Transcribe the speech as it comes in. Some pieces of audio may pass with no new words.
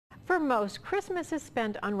For most, Christmas is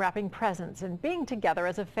spent unwrapping presents and being together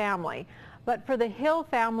as a family. But for the Hill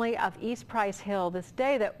family of East Price Hill, this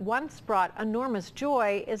day that once brought enormous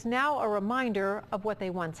joy is now a reminder of what they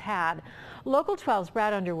once had. Local 12's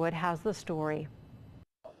Brad Underwood has the story.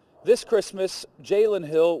 This Christmas, Jaylen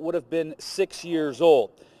Hill would have been 6 years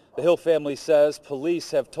old. The Hill family says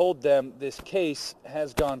police have told them this case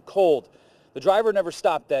has gone cold. The driver never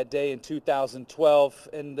stopped that day in 2012,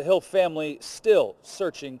 and the Hill family still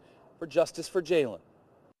searching for justice for Jaylen.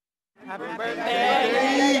 Happy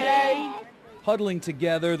birthday! Huddling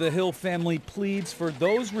together, the Hill family pleads for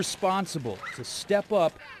those responsible to step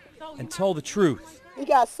up and tell the truth. He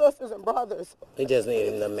got sisters and brothers. We just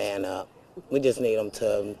need him to man up. We just need him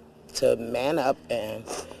to man up and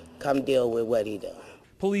come deal with what he done.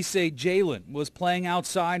 Police say Jaylen was playing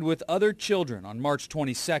outside with other children on March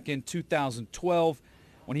 22, 2012,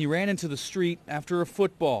 when he ran into the street after a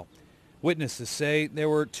football. Witnesses say there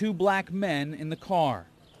were two black men in the car.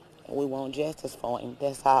 We want justice for him.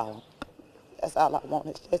 That's all. That's all I want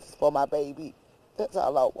is justice for my baby. That's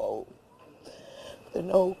all I want. The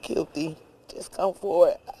no guilty. Just come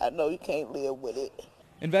forward. I know you can't live with it.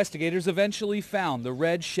 Investigators eventually found the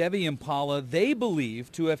red Chevy Impala they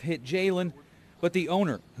believe to have hit Jaylen, but the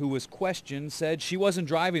owner, who was questioned, said she wasn't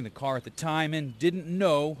driving the car at the time and didn't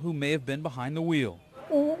know who may have been behind the wheel.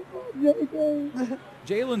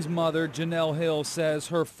 Jaylen's mother, Regina Hill, says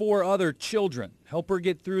her 4 other children help her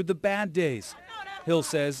get through the bad days. Hill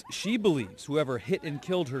says she believes whoever hit and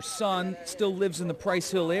killed her son still lives in the Price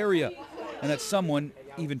Hill area, and that someone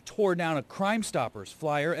even tore down a Crime Stoppers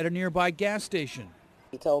flyer at a nearby gas station.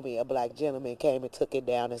 He told me a black gentleman came and took it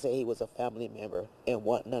down and said he was a family member and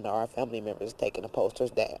none of our family members taking the posters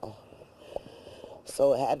down.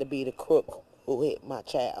 So it had to be the crook who hit my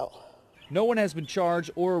child. No one has been charged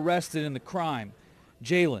or arrested in the crime.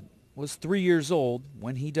 Jaylen was 3 years old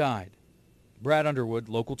when he died. Brad Underwood,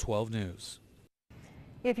 Local 12 News.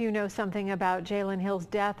 If you know something about Jaylen Hill's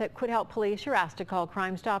death that could help police, you're asked to call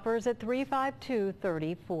Crime Stoppers at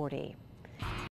 352-3040.